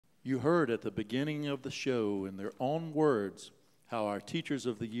You heard at the beginning of the show in their own words how our Teachers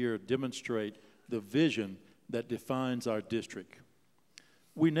of the Year demonstrate the vision that defines our district.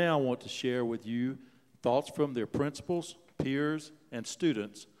 We now want to share with you thoughts from their principals, peers, and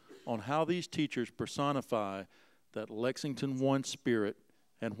students on how these teachers personify that Lexington One spirit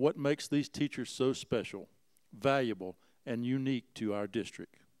and what makes these teachers so special, valuable, and unique to our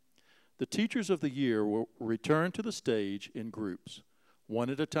district. The Teachers of the Year will return to the stage in groups. One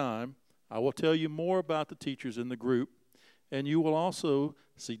at a time, I will tell you more about the teachers in the group, and you will also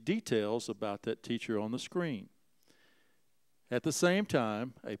see details about that teacher on the screen. At the same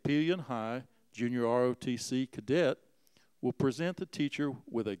time, a Pillion High Junior ROTC cadet will present the teacher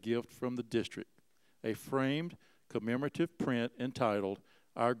with a gift from the district, a framed commemorative print entitled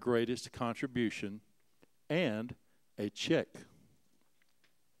Our Greatest Contribution, and a check.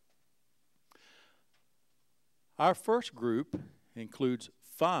 Our first group includes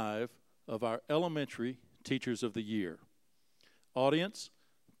 5 of our elementary Teachers of the Year. Audience,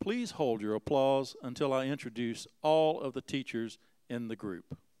 please hold your applause until I introduce all of the teachers in the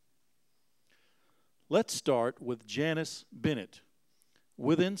group. Let's start with Janice Bennett.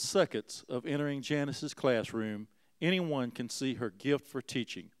 Within seconds of entering Janice's classroom, anyone can see her gift for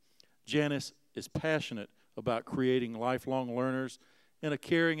teaching. Janice is passionate about creating lifelong learners in a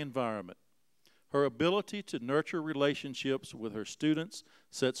caring environment. Her ability to nurture relationships with her students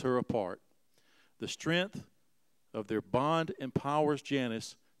sets her apart. The strength of their bond empowers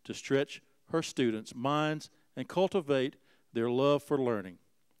Janice to stretch her students' minds and cultivate their love for learning.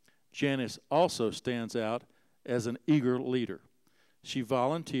 Janice also stands out as an eager leader. She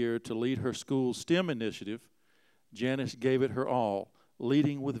volunteered to lead her school's STEM initiative. Janice gave it her all,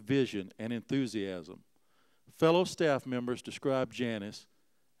 leading with vision and enthusiasm. Fellow staff members describe Janice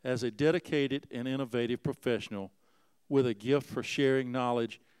as a dedicated and innovative professional with a gift for sharing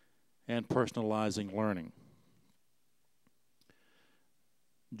knowledge and personalizing learning.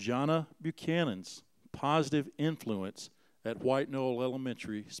 Jonna Buchanan's positive influence at White Knoll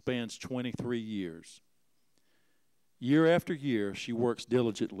Elementary spans 23 years. Year after year, she works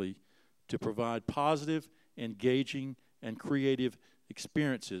diligently to provide positive, engaging, and creative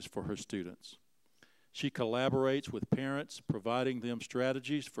experiences for her students. She collaborates with parents, providing them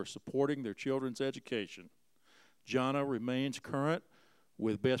strategies for supporting their children's education. Jonna remains current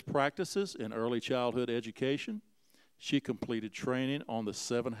with best practices in early childhood education. She completed training on the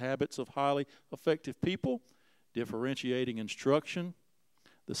 7 habits of highly effective people, differentiating instruction,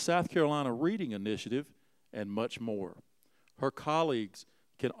 the South Carolina Reading Initiative, and much more. Her colleagues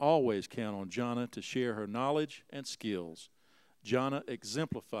can always count on Jonna to share her knowledge and skills. Jonna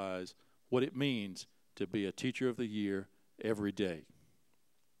exemplifies what it means to be a Teacher of the Year every day.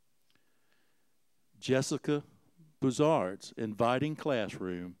 Jessica Buzard's inviting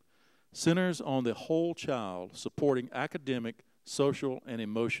classroom centers on the whole child, supporting academic, social, and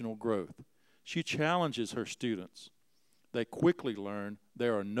emotional growth. She challenges her students. They quickly learn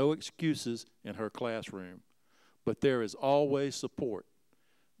there are no excuses in her classroom, but there is always support.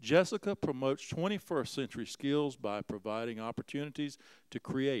 Jessica promotes 21st century skills by providing opportunities to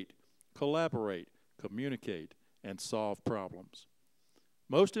create, collaborate, communicate, and solve problems.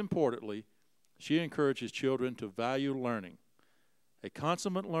 Most importantly, she encourages children to value learning. A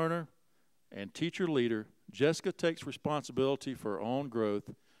consummate learner and teacher leader, Jessica takes responsibility for her own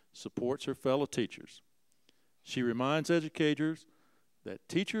growth, supports her fellow teachers. She reminds educators that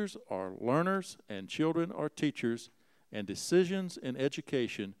teachers are learners and children are teachers, and decisions in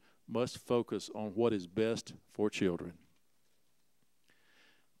education must focus on what is best for children.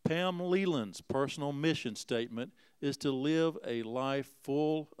 Pam Leland's personal mission statement is to live a life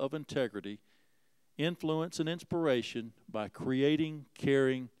full of integrity, influence, and inspiration by creating,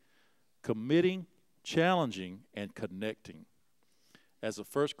 caring, committing, challenging, and connecting. As a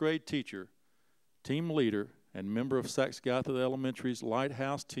first grade teacher, team leader, and member of Saxe-Gotha Elementary's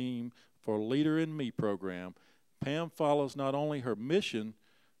Lighthouse Team for Leader in Me program, Pam follows not only her mission,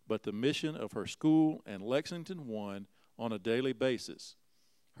 but the mission of her school and Lexington One on a daily basis.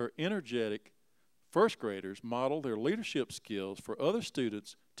 Her energetic first graders model their leadership skills for other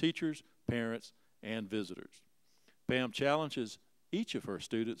students, teachers, parents, and visitors. Pam challenges each of her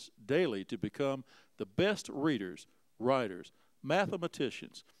students daily to become the best readers, writers,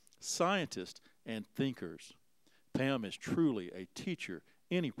 mathematicians, scientists, and thinkers. Pam is truly a teacher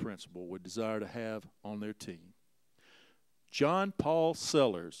any principal would desire to have on their team. John Paul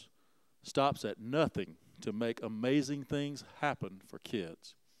Sellers stops at nothing to make amazing things happen for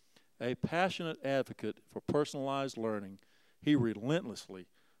kids. A passionate advocate for personalized learning, he relentlessly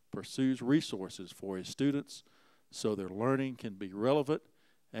pursues resources for his students so their learning can be relevant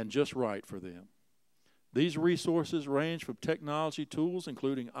and just right for them. These resources range from technology tools,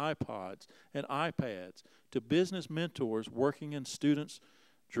 including iPods and iPads, to business mentors working in students'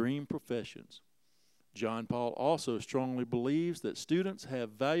 dream professions. John Paul also strongly believes that students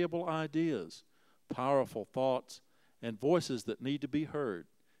have valuable ideas, powerful thoughts, and voices that need to be heard.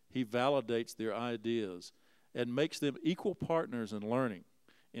 He validates their ideas and makes them equal partners in learning.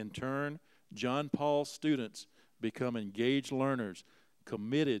 In turn, John Paul's students become engaged learners,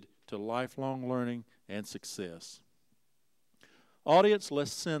 committed to lifelong learning and success. Audience,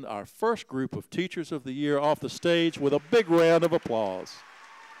 let's send our first group of Teachers of the Year off the stage with a big round of applause.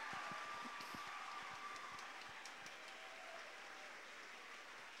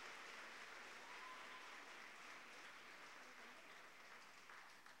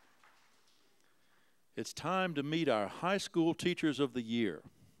 It's time to meet our High School Teachers of the Year.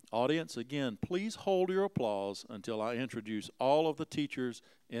 Audience, again, please hold your applause until I introduce all of the teachers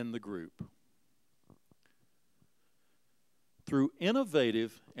in the group. Through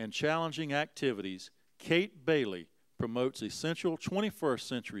innovative and challenging activities, Kate Bailey promotes essential 21st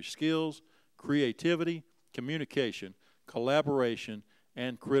century skills, creativity, communication, collaboration,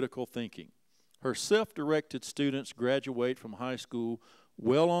 and critical thinking. Her self-directed students graduate from high school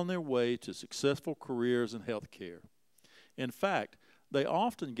well on their way to successful careers in healthcare. In fact, they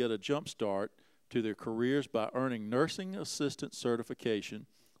often get a jump start to their careers by earning nursing assistant certification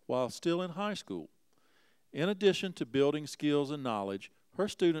while still in high school. In addition to building skills and knowledge, her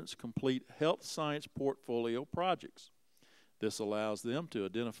students complete health science portfolio projects. This allows them to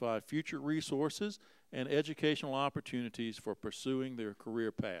identify future resources and educational opportunities for pursuing their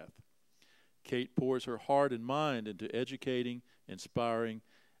career path. Kate pours her heart and mind into educating, inspiring,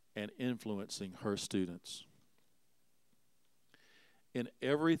 and influencing her students. In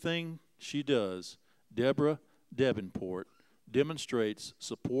everything she does, Deborah Davenport demonstrates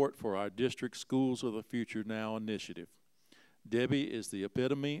support for our district Schools of the Future Now initiative. Debbie is the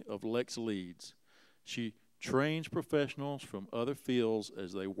epitome of Lex Leads. She trains professionals from other fields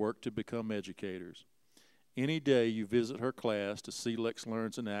as they work to become educators. Any day you visit her class to see Lex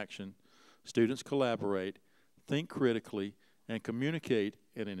Learns in action, students collaborate, think critically, and communicate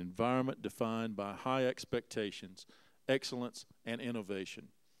in an environment defined by high expectations, excellence, and innovation.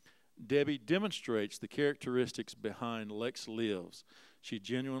 Debbie demonstrates the characteristics behind Lex Lives. She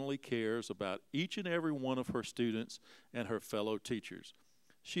genuinely cares about each and every one of her students and her fellow teachers.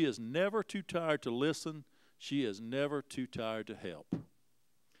 She is never too tired to listen. She is never too tired to help.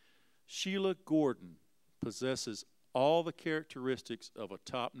 Sheila Gordon possesses all the characteristics of a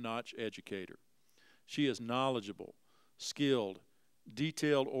top-notch educator. She is knowledgeable, skilled,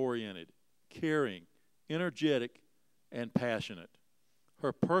 detail-oriented, caring, energetic, and passionate.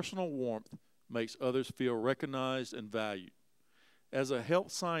 Her personal warmth makes others feel recognized and valued. As a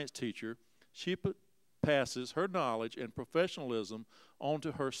health science teacher, she passes her knowledge and professionalism on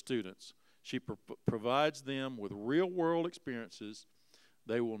to her students. She provides them with real-world experiences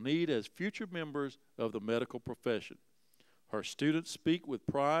they will need as future members of the medical profession. Her students speak with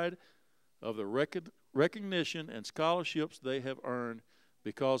pride of the recognition and scholarships they have earned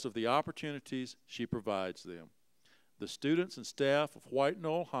because of the opportunities she provides them. The students and staff of White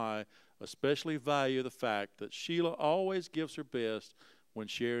Knoll High especially value the fact that Sheila always gives her best when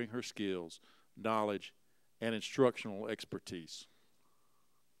sharing her skills, knowledge, and instructional expertise.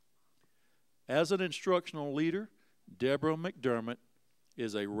 As an instructional leader, Deborah McDermott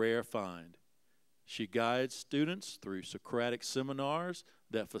is a rare find. She guides students through Socratic seminars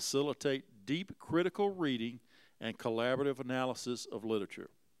that facilitate deep critical reading and collaborative analysis of literature.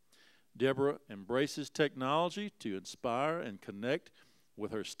 Deborah embraces technology to inspire and connect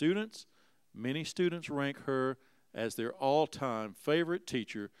with her students. Many students rank her as their all-time favorite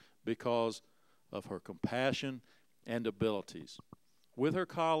teacher because of her compassion and abilities. With her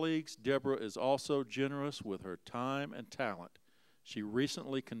colleagues, Deborah is also generous with her time and talent. She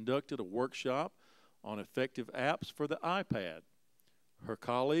recently conducted a workshop on effective apps for the iPad. Her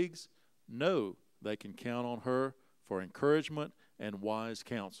colleagues know they can count on her for encouragement and wise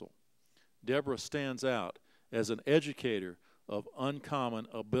counsel. Deborah stands out as an educator of uncommon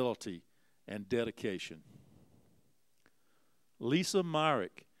ability and dedication. Lisa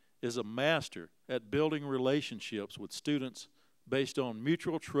Myrick is a master at building relationships with students based on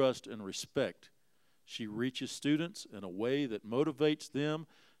mutual trust and respect. She reaches students in a way that motivates them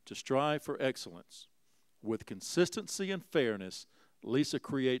to strive for excellence. With consistency and fairness, Lisa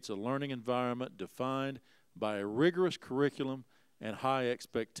creates a learning environment defined by a rigorous curriculum and high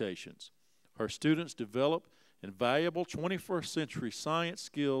expectations. Her students develop invaluable 21st century science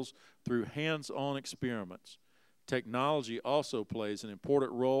skills through hands-on experiments. Technology also plays an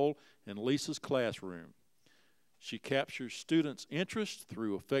important role in Lisa's classroom. She captures students' interest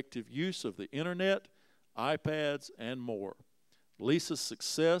through effective use of the internet, iPads, and more. Lisa's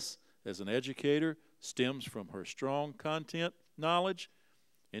success as an educator stems from her strong content knowledge,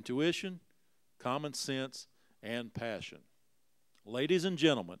 intuition, common sense, and passion. Ladies and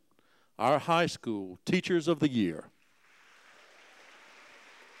gentlemen, our high school Teachers of the Year.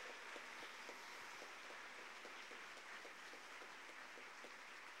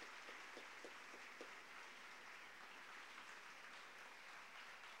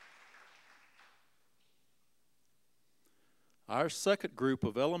 Our second group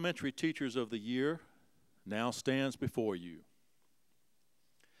of elementary Teachers of the Year now stands before you.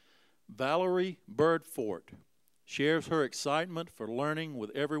 Valerie Birdfort shares her excitement for learning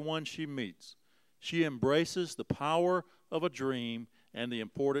with everyone she meets. She embraces the power of a dream and the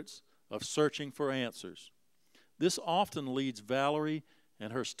importance of searching for answers. This often leads Valerie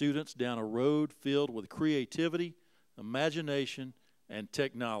and her students down a road filled with creativity, imagination, and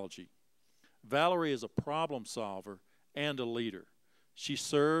technology. Valerie is a problem solver and a leader. She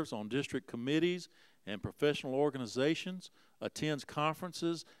serves on district committees and professional organizations, attends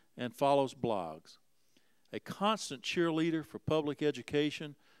conferences, and follows blogs. A constant cheerleader for public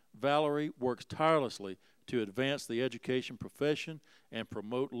education, Valerie works tirelessly to advance the education profession and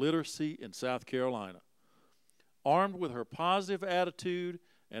promote literacy in South Carolina. Armed with her positive attitude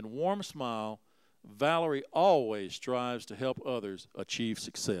and warm smile, Valerie always strives to help others achieve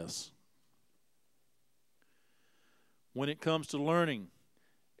success. When it comes to learning,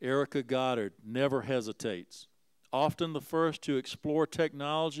 Erica Goddard never hesitates. Often the first to explore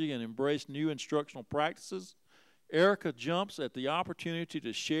technology and embrace new instructional practices, Erica jumps at the opportunity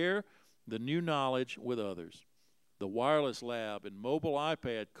to share the new knowledge with others. The wireless lab and mobile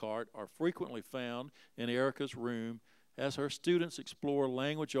iPad cart are frequently found in Erica's room as her students explore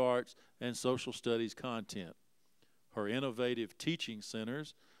language arts and social studies content. Her innovative teaching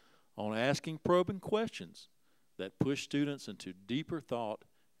centers on asking probing questions that push students into deeper thought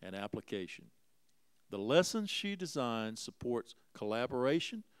and application. The lessons she designs supports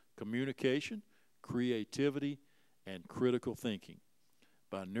collaboration, communication, creativity, and critical thinking.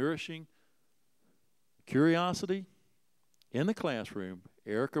 By nourishing curiosity in the classroom,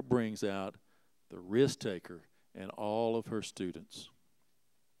 Erica brings out the risk taker in all of her students.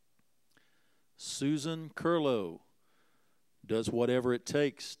 Susan Curlow does whatever it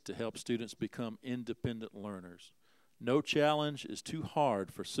takes to help students become independent learners. No challenge is too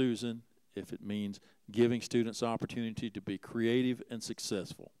hard for Susan if it means giving students opportunity to be creative and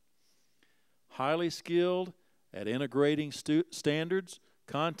successful. Highly skilled at integrating standards,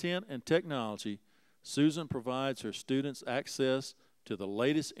 content, and technology, Susan provides her students access to the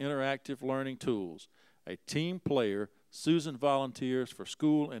latest interactive learning tools. A team player, Susan volunteers for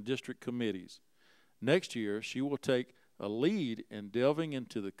school and district committees. Next year, she will take a lead in delving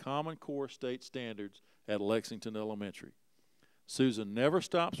into the Common Core state standards at Lexington Elementary. Susan never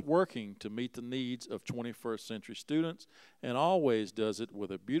stops working to meet the needs of 21st century students and always does it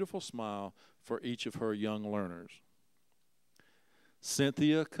with a beautiful smile for each of her young learners.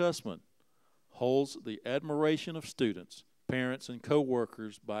 Cynthia Cussman holds the admiration of students, parents, and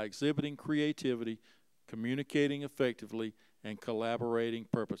co-workers by exhibiting creativity, communicating effectively, and collaborating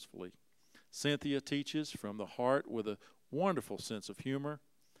purposefully. Cynthia teaches from the heart with a wonderful sense of humor.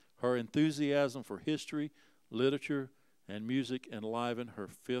 Her enthusiasm for history, literature, and music enliven her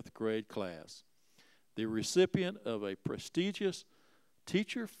 5th grade class. The recipient of a prestigious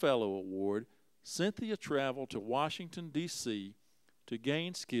Teacher Fellow Award, Cynthia traveled to Washington, D.C. to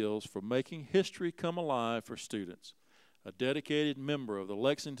gain skills for making history come alive for students. A dedicated member of the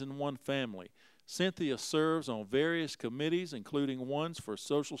Lexington One family, Cynthia serves on various committees, including ones for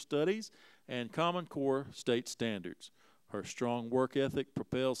social studies and Common Core state standards. Her strong work ethic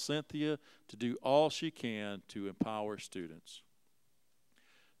propels Cynthia to do all she can to empower students.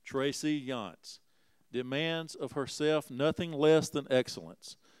 Tracy Yantz demands of herself nothing less than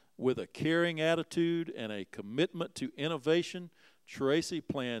excellence. With a caring attitude and a commitment to innovation, Tracy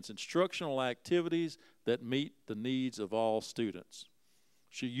plans instructional activities that meet the needs of all students.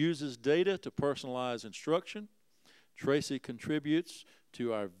 She uses data to personalize instruction. Tracy contributes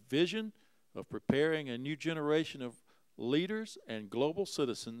to our vision of preparing a new generation of leaders and global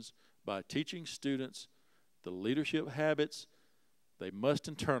citizens by teaching students the leadership habits they must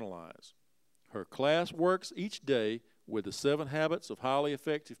internalize. Her class works each day with the 7 habits of highly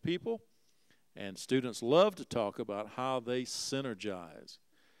effective people, and students love to talk about how they synergize.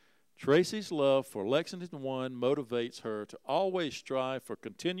 Tracy's love for Lexington One motivates her to always strive for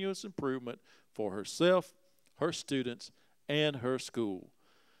continuous improvement for herself, her students, and her school.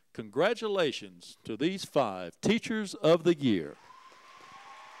 Congratulations to these 5 Teachers of the Year.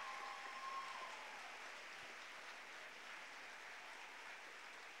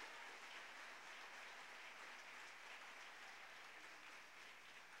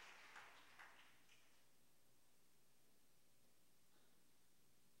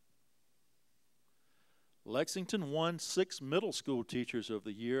 Lexington One 6 Middle School Teachers of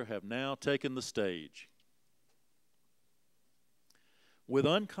the Year have now taken the stage. With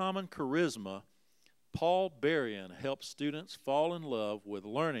uncommon charisma, Paul Berrien helps students fall in love with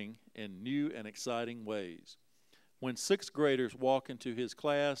learning in new and exciting ways. When 6th graders walk into his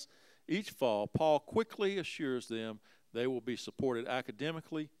class each fall, Paul quickly assures them they will be supported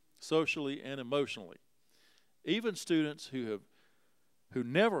academically, socially, and emotionally. Even students who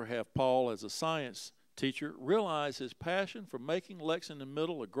never have Paul as a science teacher realize his passion for making Lexington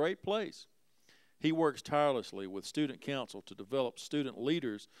Middle a great place. He works tirelessly with student council to develop student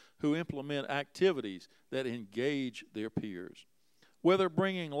leaders who implement activities that engage their peers. Whether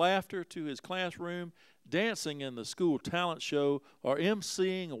bringing laughter to his classroom, dancing in the school talent show, or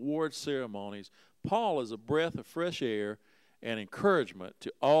emceeing award ceremonies, Paul is a breath of fresh air and encouragement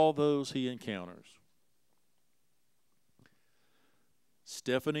to all those he encounters.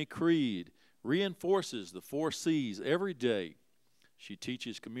 Stephanie Creed reinforces the 4 C's every day. She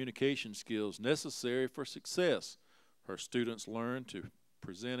teaches communication skills necessary for success. Her students learn to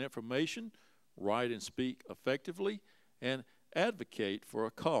present information, write and speak effectively, and advocate for a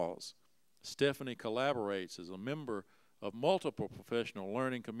cause. Stephanie collaborates as a member of multiple professional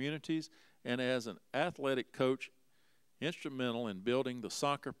learning communities and as an athletic coach instrumental in building the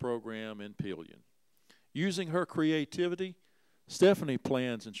soccer program in Pillion. Using her creativity, Stephanie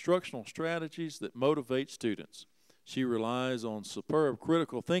plans instructional strategies that motivate students. She relies on superb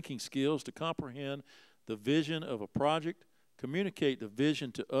critical thinking skills to comprehend the vision of a project, communicate the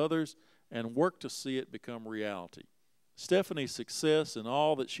vision to others, and work to see it become reality. Stephanie's success in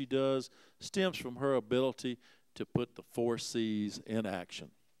all that she does stems from her ability to put the 4 C's in action.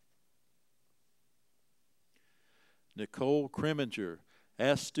 Nicole Kreminger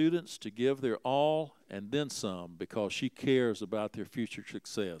asks students to give their all and then some because she cares about their future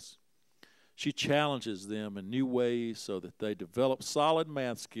success. She challenges them in new ways so that they develop solid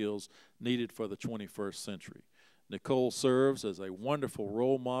math skills needed for the 21st century. Nicole serves as a wonderful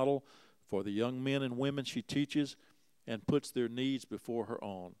role model for the young men and women she teaches and puts their needs before her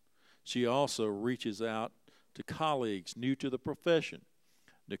own. She also reaches out to colleagues new to the profession.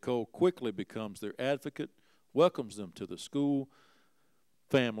 Nicole quickly becomes their advocate, welcomes them to the school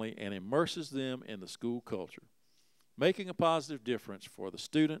family, and immerses them in the school culture. Making a positive difference for the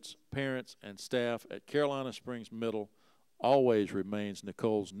students, parents, and staff at Carolina Springs Middle always remains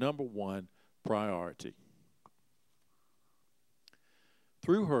Nicole's #1 priority.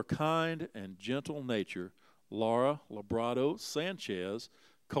 Through her kind and gentle nature, Laura Labrado Sanchez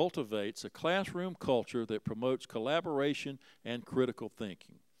cultivates a classroom culture that promotes collaboration and critical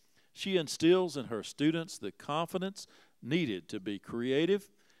thinking. She instills in her students the confidence needed to be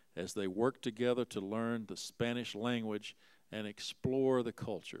creative as they work together to learn the Spanish language and explore the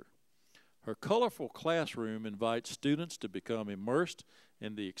culture. Her colorful classroom invites students to become immersed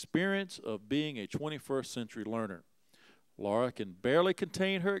in the experience of being a 21st century learner. Laura can barely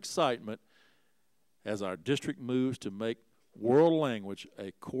contain her excitement as our district moves to make world language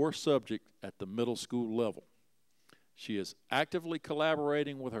a core subject at the middle school level. She is actively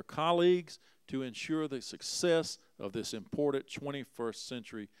collaborating with her colleagues to ensure the success of this important 21st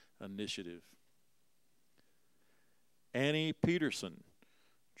century initiative. Annie Peterson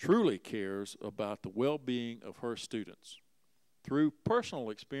truly cares about the well-being of her students. Through personal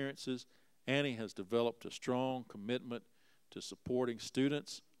experiences, Annie has developed a strong commitment to supporting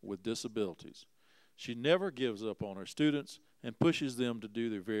students with disabilities. She never gives up on her students and pushes them to do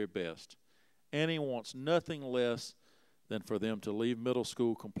their very best. Annie wants nothing less than for them to leave middle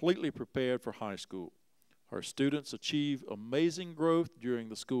school completely prepared for high school. Her students achieve amazing growth during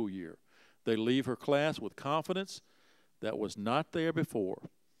the school year. They leave her class with confidence that was not there before.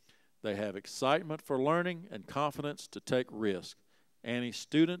 They have excitement for learning and confidence to take risks. Annie's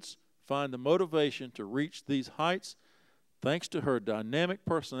students find the motivation to reach these heights thanks to her dynamic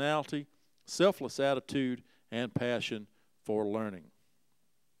personality, selfless attitude, and passion for learning.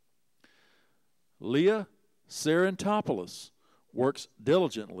 Leah Sarantopoulos works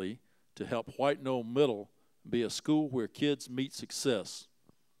diligently to help White Knoll Middle be a school where kids meet success.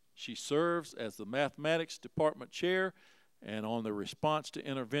 She serves as the mathematics department chair and on the response to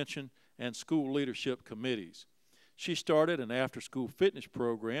intervention and school leadership committees. She started an after-school fitness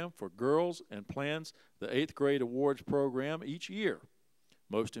program for girls and plans the 8th grade awards program each year.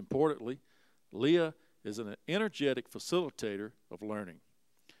 Most importantly, Leah is an energetic facilitator of learning.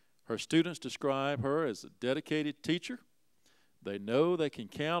 Her students describe her as a dedicated teacher. They know they can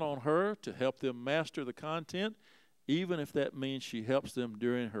count on her to help them master the content, even if that means she helps them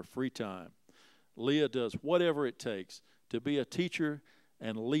during her free time. Leah does whatever it takes to be a teacher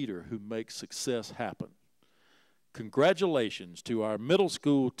and leader who makes success happen. Congratulations to our middle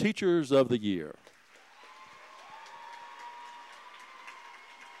school Teachers of the Year.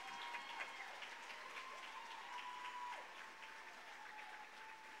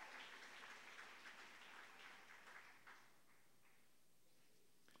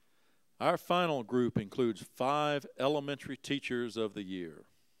 Our final group includes 5 elementary Teachers of the Year.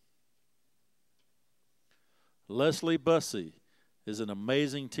 Leslie Bussey is an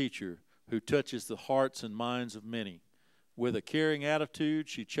amazing teacher who touches the hearts and minds of many. With a caring attitude,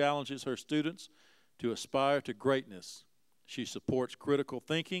 she challenges her students to aspire to greatness. She supports critical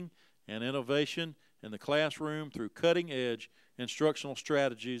thinking and innovation in the classroom through cutting-edge instructional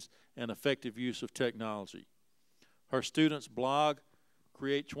strategies and effective use of technology. Her students blog,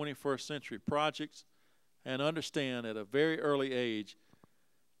 create 21st century projects, and understand at a very early age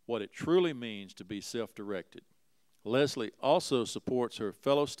what it truly means to be self-directed. Leslie also supports her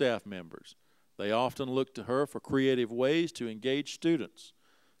fellow staff members. They often look to her for creative ways to engage students.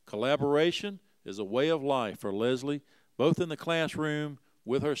 Collaboration is a way of life for Leslie, both in the classroom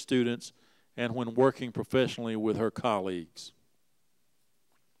with her students and when working professionally with her colleagues.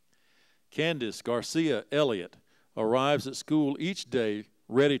 Candace Garcia Elliott arrives at school each day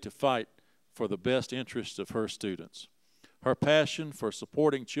ready to fight for the best interests of her students. Her passion for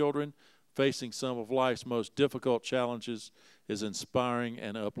supporting children facing some of life's most difficult challenges is inspiring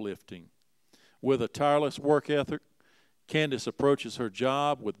and uplifting. With a tireless work ethic, Candace approaches her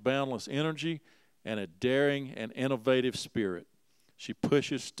job with boundless energy and a daring and innovative spirit. She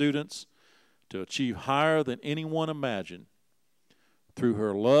pushes students to achieve higher than anyone imagined. Through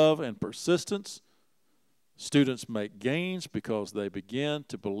her love and persistence, students make gains because they begin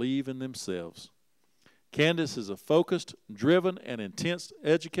to believe in themselves. Candace is a focused, driven, and intense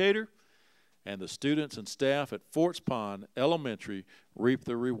educator, and the students and staff at Forts Pond Elementary reap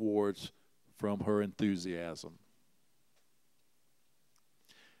the rewards from her enthusiasm.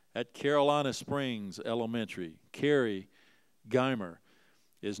 At Carolina Springs Elementary, Carrie Geimer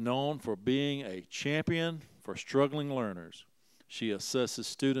is known for being a champion for struggling learners. She assesses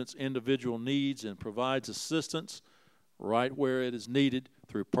students' individual needs and provides assistance right where it is needed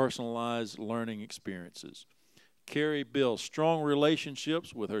through personalized learning experiences. Carrie builds strong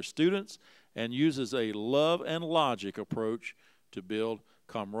relationships with her students and uses a love and logic approach to build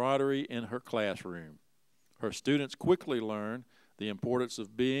camaraderie in her classroom. Her students quickly learn the importance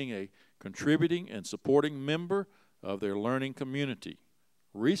of being a contributing and supporting member of their learning community.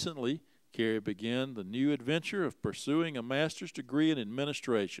 Recently, Carrie began the new adventure of pursuing a master's degree in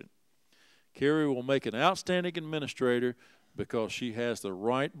administration. Carrie will make an outstanding administrator because she has the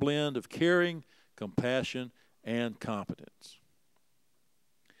right blend of caring, compassion, and competence.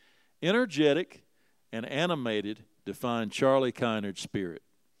 Energetic and animated define Charlie Kynard's spirit.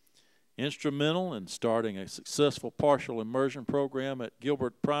 Instrumental in starting a successful partial immersion program at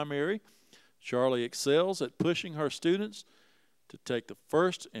Gilbert Primary, Charlie excels at pushing her students to take the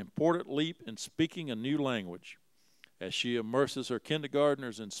first important leap in speaking a new language. As she immerses her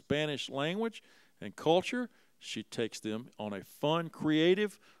kindergartners in Spanish language and culture, she takes them on a fun,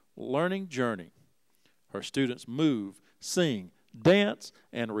 creative learning journey. Her students move, sing, dance,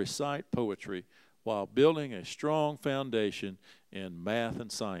 and recite poetry while building a strong foundation in math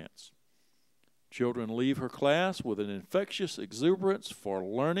and science. Children leave her class with an infectious exuberance for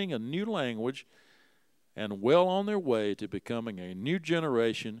learning a new language and well on their way to becoming a new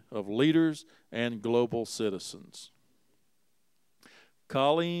generation of leaders and global citizens.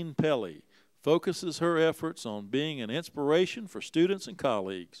 Colleen Pelly focuses her efforts on being an inspiration for students and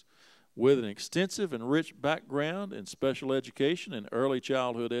colleagues. With an extensive and rich background in special education and early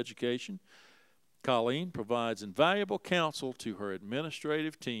childhood education, Colleen provides invaluable counsel to her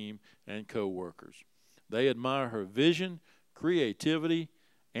administrative team and co-workers. They admire her vision, creativity,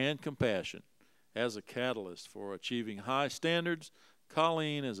 and compassion. As a catalyst for achieving high standards,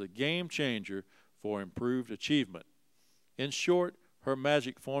 Colleen is a game changer for improved achievement. In short, her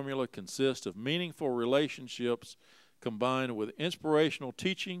magic formula consists of meaningful relationships combined with inspirational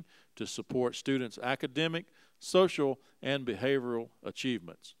teaching to support students' academic, social, and behavioral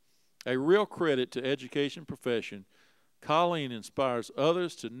achievements. A real credit to education profession, Colleen inspires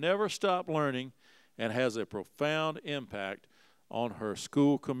others to never stop learning and has a profound impact on her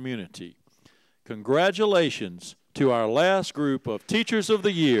school community. Congratulations to our last group of Teachers of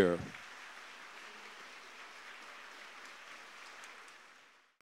the Year.